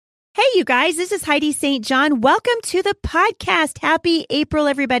Hey, you guys, this is Heidi St. John. Welcome to the podcast. Happy April,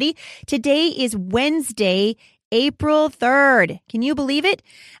 everybody. Today is Wednesday, April 3rd. Can you believe it?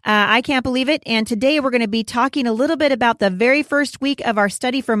 I can't believe it. And today we're going to be talking a little bit about the very first week of our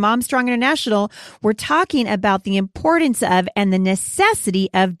study for Mom Strong International. We're talking about the importance of and the necessity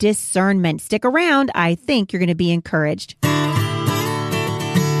of discernment. Stick around. I think you're going to be encouraged.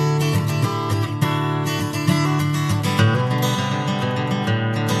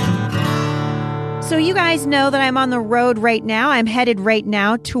 So you guys know that I'm on the road right now. I'm headed right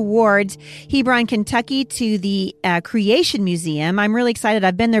now towards Hebron, Kentucky to the Creation Museum. I'm really excited.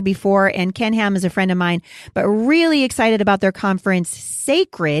 I've been there before, and Ken Ham is a friend of mine, but really excited about their conference,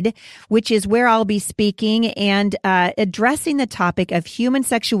 Sacred, which is where I'll be speaking and addressing the topic of human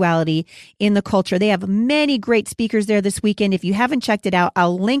sexuality in the culture. They have many great speakers there this weekend. If you haven't checked it out,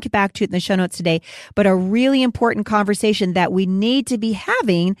 I'll link back to it in the show notes today, but a really important conversation that we need to be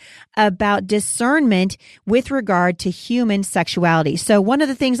having about discernment with regard to human sexuality. So one of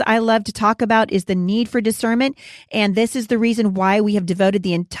the things I love to talk about is the need for discernment. And this is the reason why we have devoted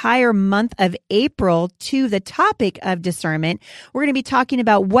the entire month of April to the topic of discernment. We're going to be talking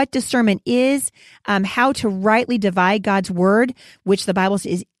about what discernment is, how to rightly divide God's word, which the Bible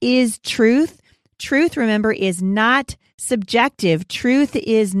says is truth. Truth, remember, is not subjective. Truth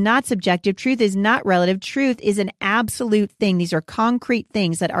is not subjective. Truth is not relative. Truth is an absolute thing. These are concrete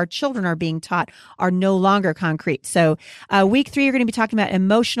things that our children are being taught are no longer concrete. So week 3, we're going to be talking about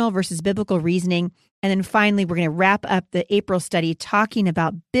emotional versus biblical reasoning. And then finally, we're going to wrap up the April study talking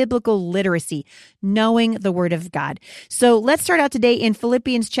about biblical literacy, knowing the Word of God. So let's start out today in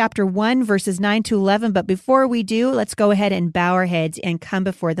Philippians chapter 1, verses 9 to 11. But before we do, let's go ahead and bow our heads and come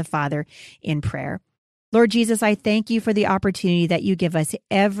before the Father in prayer. Lord Jesus, I thank you for the opportunity that you give us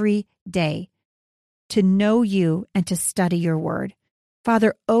every day to know you and to study your Word.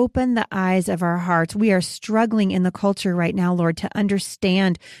 Father, open the eyes of our hearts. We are struggling in the culture right now, Lord, to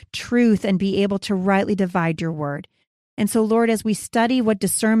understand truth and be able to rightly divide your word. And so, Lord, as we study what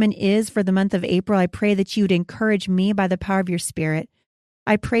discernment is for the month of April, I pray that you would encourage me by the power of your Spirit.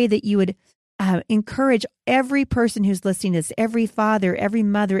 I pray that you would encourage every person who's listening to this, every father, every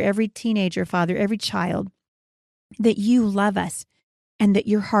mother, every teenager, Father, every child, that you love us and that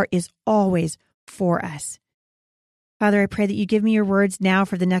your heart is always for us. Father, I pray that you give me your words now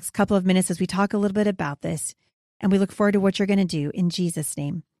for the next couple of minutes as we talk a little bit about this. And we look forward to what you're going to do. In Jesus'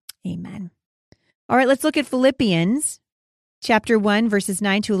 name, amen. All right, let's look at Philippians chapter 1, verses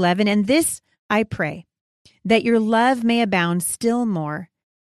 9 to 11. And this I pray, that your love may abound still more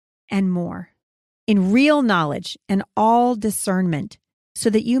and more in real knowledge and all discernment, so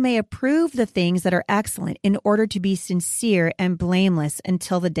that you may approve the things that are excellent in order to be sincere and blameless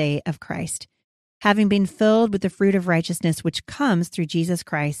until the day of Christ, having been filled with the fruit of righteousness which comes through Jesus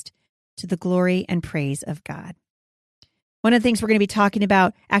Christ, to the glory and praise of God. One of the things we're going to be talking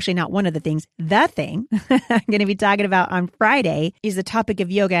about, actually not one of the things, the thing I'm going to be talking about on Friday is the topic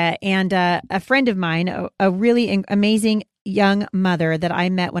of yoga. And a friend of mine, a really amazing young mother that I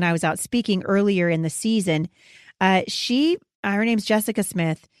met when I was out speaking earlier in the season, her name's Jessica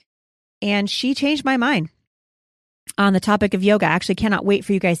Smith, and she changed my mind on the topic of yoga. I actually cannot wait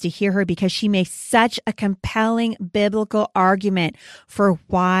for you guys to hear her because she makes such a compelling biblical argument for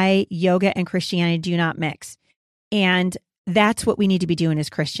why yoga and Christianity do not mix. And that's what we need to be doing as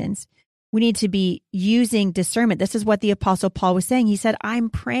Christians. We need to be using discernment. This is what the Apostle Paul was saying. He said, I'm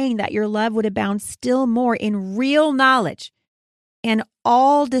praying that your love would abound still more in real knowledge and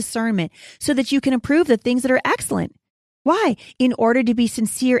all discernment so that you can approve the things that are excellent. Why? In order to be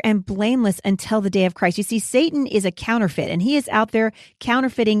sincere and blameless until the day of Christ. You see, Satan is a counterfeit, and he is out there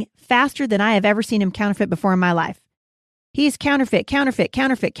counterfeiting faster than I have ever seen him counterfeit before in my life. He's counterfeit.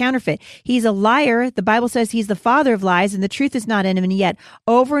 He's a liar. The Bible says he's the father of lies, and the truth is not in him. And yet,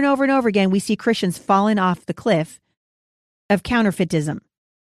 over and over and over again, we see Christians falling off the cliff of counterfeitism,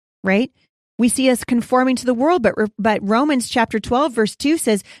 right? We see us conforming to the world, but Romans chapter 12, verse 2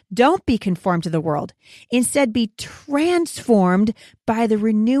 says, don't be conformed to the world. Instead, be transformed by the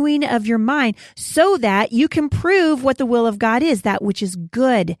renewing of your mind so that you can prove what the will of God is, that which is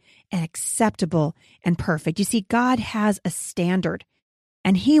good and acceptable and perfect. You see, God has a standard,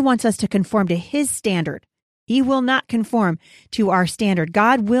 and he wants us to conform to his standard. He will not conform to our standard.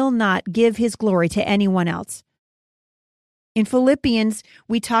 God will not give his glory to anyone else. In Philippians,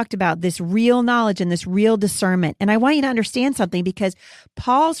 we talked about this real knowledge and this real discernment. And I want you to understand something, because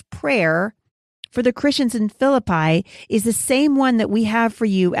Paul's prayer for the Christians in Philippi is the same one that we have for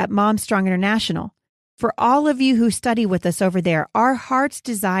you at Mom Strong International. For all of you who study with us over there, our heart's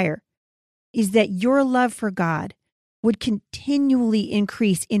desire is that your love for God would continually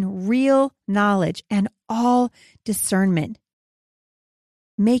increase in real knowledge and all discernment,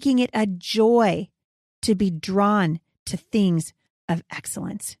 making it a joy to be drawn to things of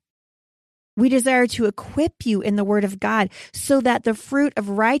excellence. We desire to equip you in the Word of God so that the fruit of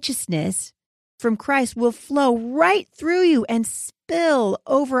righteousness from Christ will flow right through you and spill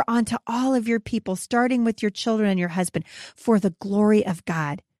over onto all of your people, starting with your children and your husband, for the glory of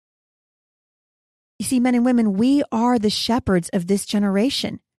God. You see, men and women, we are the shepherds of this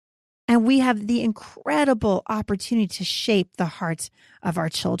generation, and we have the incredible opportunity to shape the hearts of our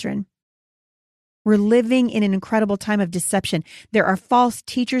children. We're living in an incredible time of deception. There are false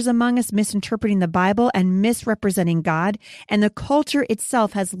teachers among us misinterpreting the Bible and misrepresenting God, and the culture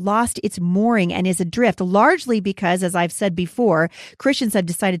itself has lost its mooring and is adrift, largely because, as I've said before, Christians have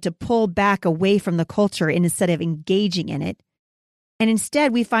decided to pull back away from the culture instead of engaging in it. And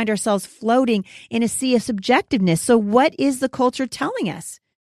instead, we find ourselves floating in a sea of subjectiveness. So what is the culture telling us?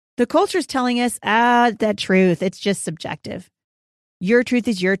 The culture is telling us, the truth, it's just subjective. Your truth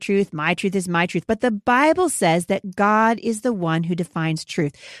is your truth. My truth is my truth. But the Bible says that God is the one who defines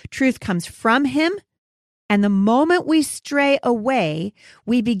truth. Truth comes from Him. And the moment we stray away,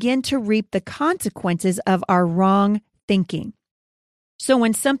 we begin to reap the consequences of our wrong thinking. So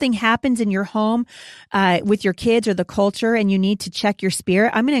when something happens in your home with your kids or the culture and you need to check your spirit,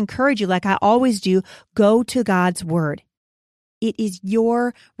 I'm going to encourage you, like I always do, go to God's Word. It is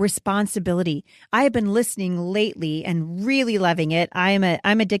your responsibility. I have been listening lately and really loving it. I'm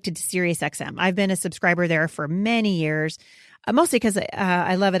addicted to SiriusXM. I've been a subscriber there for many years, mostly because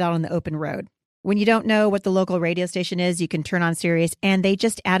I love it out on the open road. When you don't know what the local radio station is, you can turn on Sirius, and they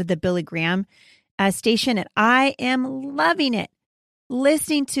just added the Billy Graham station, and I am loving it.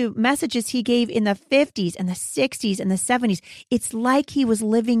 Listening to messages he gave in the 50s and the 60s and the 70s. It's like he was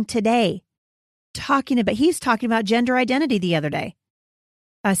living today. He's talking about gender identity the other day,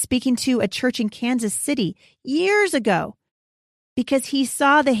 speaking to a church in Kansas City years ago, because he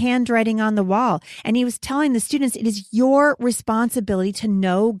saw the handwriting on the wall, and he was telling the students, it is your responsibility to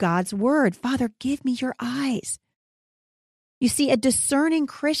know God's Word. Father, give me your eyes. You see, a discerning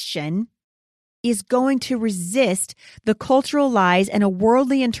Christian is going to resist the cultural lies and a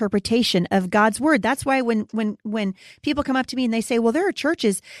worldly interpretation of God's Word. That's why when people come up to me and they say, well, there are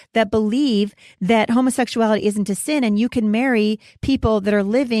churches that believe that homosexuality isn't a sin and you can marry people that are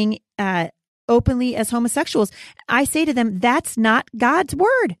living openly as homosexuals, I say to them, that's not God's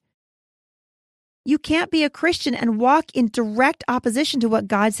Word. You can't be a Christian and walk in direct opposition to what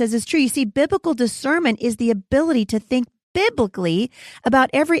God says is true. You see, biblical discernment is the ability to think biblically about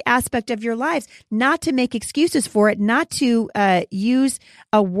every aspect of your lives, not to make excuses for it, not to use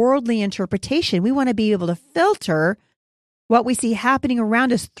a worldly interpretation. We want to be able to filter what we see happening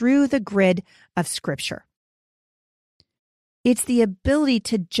around us through the grid of Scripture. It's the ability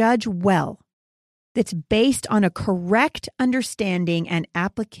to judge well that's based on a correct understanding and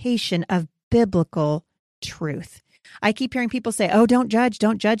application of biblical truth. I keep hearing people say, oh, don't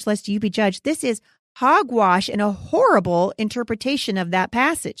judge lest you be judged. This is hogwash and a horrible interpretation of that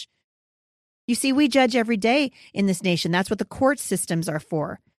passage. You see, we judge every day in this nation. That's what the court systems are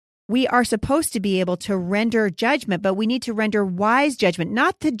for. We are supposed to be able to render judgment, but we need to render wise judgment,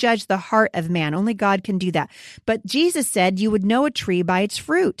 not to judge the heart of man. Only God can do that. But Jesus said you would know a tree by its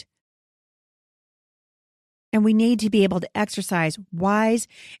fruit. And we need to be able to exercise wise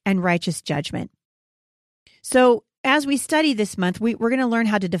and righteous judgment. So as we study this month, we're going to learn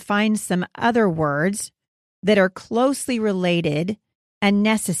how to define some other words that are closely related and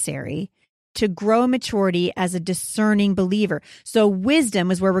necessary to grow maturity as a discerning believer. So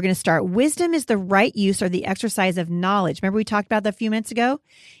wisdom is where we're going to start. Wisdom is the right use or the exercise of knowledge. Remember we talked about that a few minutes ago?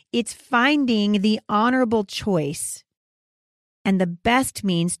 It's finding the honorable choice and the best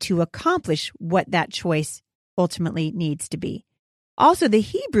means to accomplish what that choice ultimately needs to be. Also, the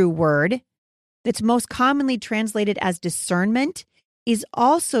Hebrew word that's most commonly translated as discernment is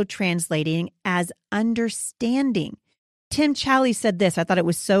also translating as understanding. Tim Challies said this. I thought it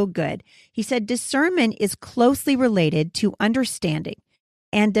was so good. He said, discernment is closely related to understanding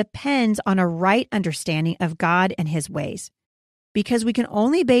and depends on a right understanding of God and His ways. Because we can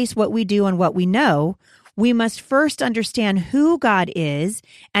only base what we do on what we know, we must first understand who God is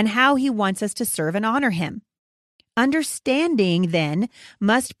and how He wants us to serve and honor Him. Understanding, then,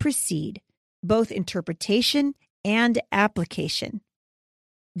 must precede both interpretation and application.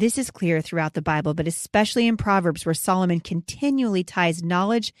 This is clear throughout the Bible, but especially in Proverbs, where Solomon continually ties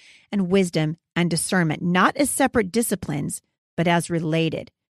knowledge and wisdom and discernment, not as separate disciplines, but as related.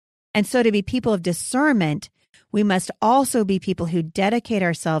 And so to be people of discernment, we must also be people who dedicate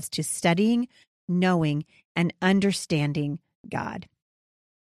ourselves to studying, knowing, and understanding God.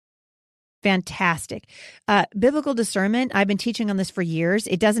 Fantastic. Biblical discernment, I've been teaching on this for years.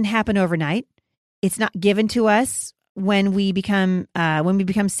 It doesn't happen overnight. It's not given to us when we become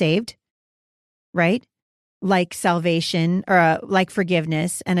saved, right? Like salvation or like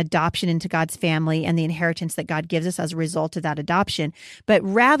forgiveness and adoption into God's family and the inheritance that God gives us as a result of that adoption. But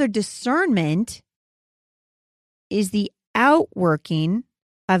rather, discernment is the outworking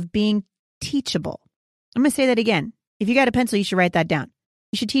of being teachable. I'm going to say that again. If you got a pencil, you should write that down.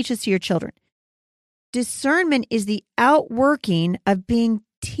 You should teach this to your children. Discernment is the outworking of being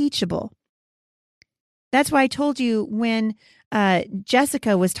teachable. That's why I told you when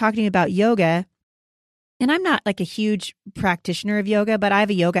Jessica was talking about yoga, and I'm not like a huge practitioner of yoga, but I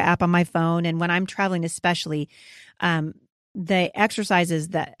have a yoga app on my phone. And when I'm traveling, especially, the exercises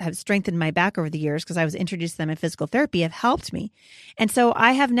that have strengthened my back over the years, because I was introduced to them in physical therapy, have helped me. And so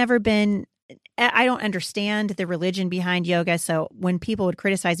I don't understand the religion behind yoga. So when people would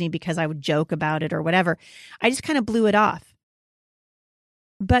criticize me because I would joke about it or whatever, I just kind of blew it off.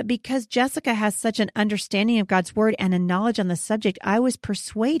 But because Jessica has such an understanding of God's word and a knowledge on the subject, I was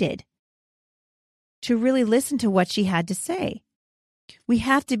persuaded to really listen to what she had to say. We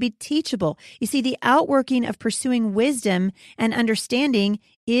have to be teachable. You see, the outworking of pursuing wisdom and understanding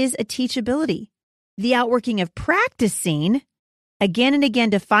is a teachability. The outworking of practicing again and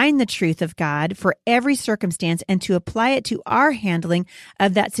again to find the truth of God for every circumstance and to apply it to our handling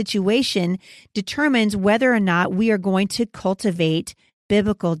of that situation determines whether or not we are going to cultivate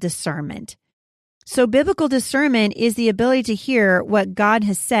biblical discernment. So biblical discernment is the ability to hear what God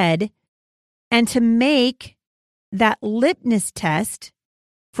has said and to make that litmus test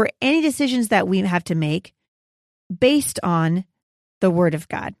for any decisions that we have to make based on the Word of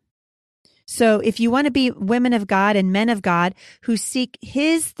God. So if you want to be women of God and men of God who seek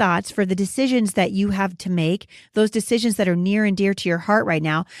His thoughts for the decisions that you have to make, those decisions that are near and dear to your heart right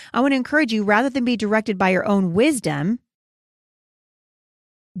now, I want to encourage you, rather than be directed by your own wisdom,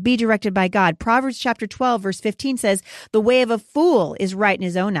 be directed by God. Proverbs chapter 12, verse 15 says, "The way of a fool is right in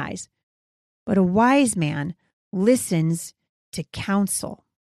his own eyes, but a wise man listens to counsel."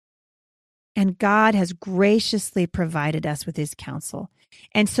 And God has graciously provided us with His counsel.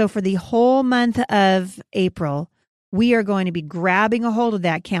 And so for the whole month of April, we are going to be grabbing a hold of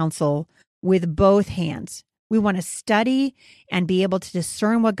that counsel with both hands. We want to study and be able to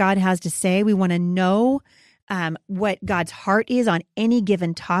discern what God has to say. We want to know what God's heart is on any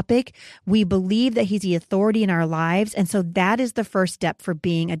given topic. We believe that He's the authority in our lives. And so that is the first step for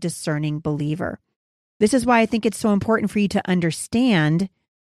being a discerning believer. This is why I think it's so important for you to understand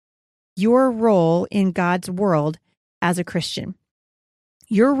your role in God's world as a Christian.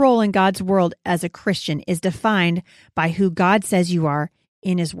 Your role in God's world as a Christian is defined by who God says you are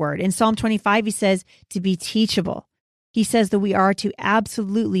in His word. In Psalm 25, He says to be teachable. He says that we are to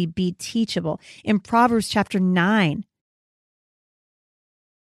absolutely be teachable. In Proverbs chapter 9,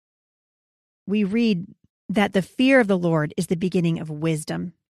 we read that the fear of the Lord is the beginning of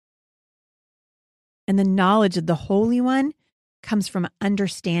wisdom. And the knowledge of the Holy One comes from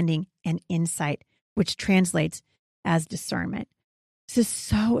understanding and insight, which translates as discernment. This is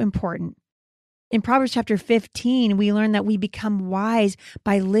so important. In Proverbs chapter 15, we learn that we become wise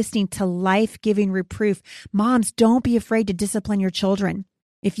by listening to life-giving reproof. Moms, don't be afraid to discipline your children.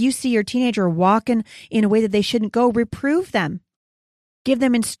 If you see your teenager walking in a way that they shouldn't go, reprove them. Give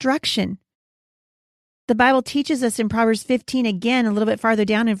them instruction. The Bible teaches us in Proverbs 15, again, a little bit farther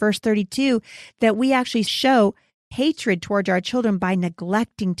down in verse 32, that we actually show hatred towards our children by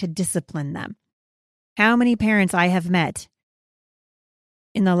neglecting to discipline them. How many parents I have met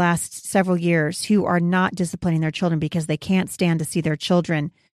in the last several years who are not disciplining their children because they can't stand to see their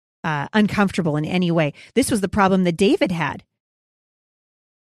children uncomfortable in any way. This was the problem that David had.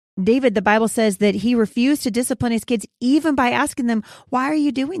 David, the Bible says that he refused to discipline his kids even by asking them, why are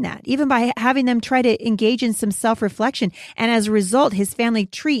you doing that? Even by having them try to engage in some self-reflection. And as a result, his family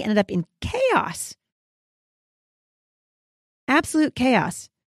tree ended up in chaos. Absolute chaos.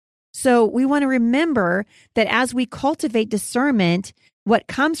 So we want to remember that as we cultivate discernment, what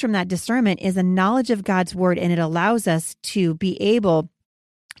comes from that discernment is a knowledge of God's word, and it allows us to be able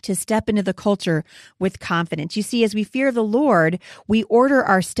to step into the culture with confidence. You see, as we fear the Lord, we order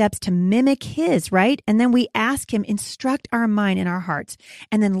our steps to mimic His, right? And then we ask Him, instruct our mind and our hearts.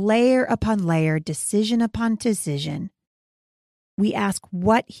 And then layer upon layer, decision upon decision, we ask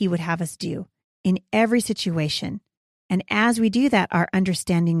what He would have us do in every situation. And as we do that, our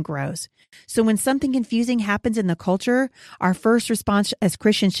understanding grows. So when something confusing happens in the culture, our first response as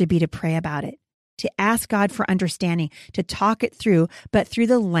Christians should be to pray about it, to ask God for understanding, to talk it through, but through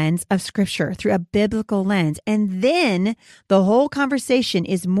the lens of Scripture, through a biblical lens. And then the whole conversation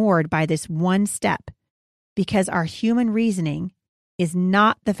is moored by this one step, because our human reasoning is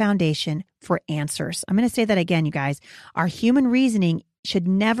not the foundation for answers. I'm going to say that again, you guys. Our human reasoning should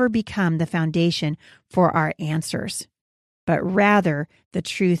never become the foundation for our answers, but rather the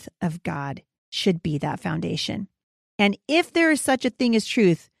truth of God should be that foundation. And if there is such a thing as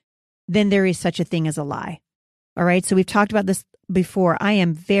truth, then there is such a thing as a lie. All right. So we've talked about this before. I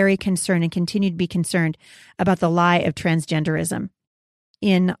am very concerned and continue to be concerned about the lie of transgenderism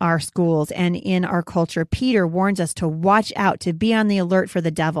in our schools and in our culture. Peter warns us to watch out, to be on the alert for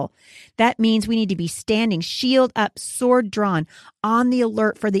the devil. That means we need to be standing, shield up, sword drawn, on the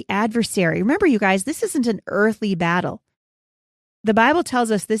alert for the adversary. Remember, you guys, this isn't an earthly battle. The Bible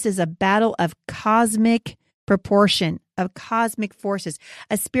tells us this is a battle of cosmic proportion, of cosmic forces,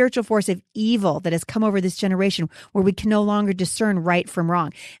 a spiritual force of evil that has come over this generation where we can no longer discern right from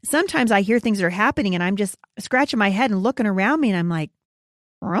wrong. Sometimes I hear things that are happening and I'm just scratching my head and looking around me and I'm like,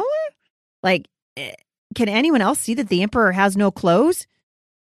 really? Like, can anyone else see that the emperor has no clothes?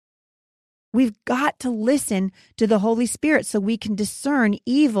 We've got to listen to the Holy Spirit so we can discern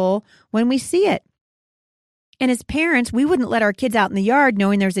evil when we see it. And as parents, we wouldn't let our kids out in the yard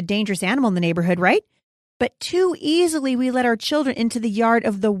knowing there's a dangerous animal in the neighborhood, right? But too easily we let our children into the yard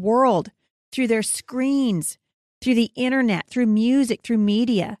of the world through their screens, through the internet, through music, through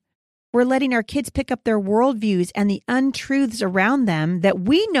media. We're letting our kids pick up their worldviews and the untruths around them that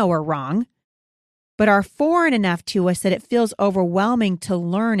we know are wrong, but are foreign enough to us that it feels overwhelming to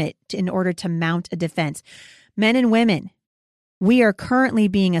learn it in order to mount a defense. Men and women, we are currently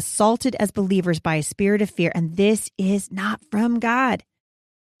being assaulted as believers by a spirit of fear, and this is not from God.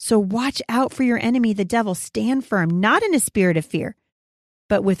 So watch out for your enemy, the devil. Stand firm, not in a spirit of fear,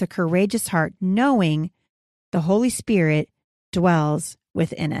 but with a courageous heart, knowing the Holy Spirit dwells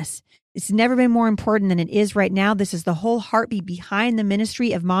within us. It's never been more important than it is right now. This is the whole heartbeat behind the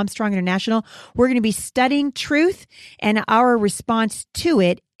ministry of Mom Strong International. We're going to be studying truth and our response to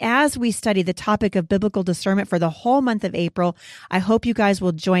it as we study the topic of biblical discernment for the whole month of April. I hope you guys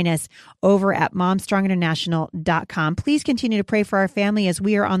will join us over at momstronginternational.com. Please continue to pray for our family as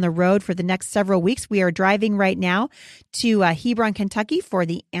we are on the road for the next several weeks. We are driving right now to Hebron, Kentucky for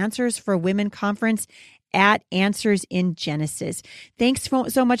the Answers for Women Conference at Answers in Genesis. Thanks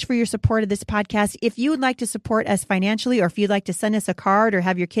so much for your support of this podcast. If you would like to support us financially, or if you'd like to send us a card or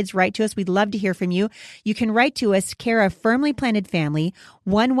have your kids write to us, we'd love to hear from you. You can write to us, care of Firmly Planted Family,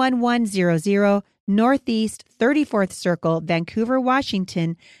 11100 Northeast 34th Circle, Vancouver,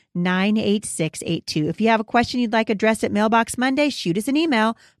 Washington, 98682. If you have a question you'd like addressed at Mailbox Monday, shoot us an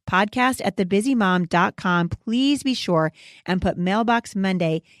email, podcast@thebusymom.com. Please be sure and put Mailbox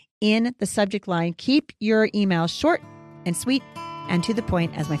Monday in the subject line. Keep your email short and sweet and to the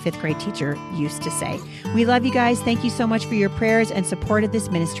point, as my 5th grade teacher used to say. We love you guys. Thank you so much for your prayers and support of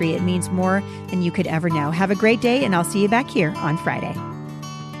this ministry. It means more than you could ever know. Have a great day, and I'll see you back here on Friday.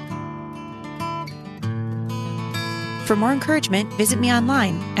 For more encouragement, visit me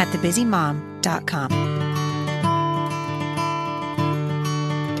online at thebusymom.com.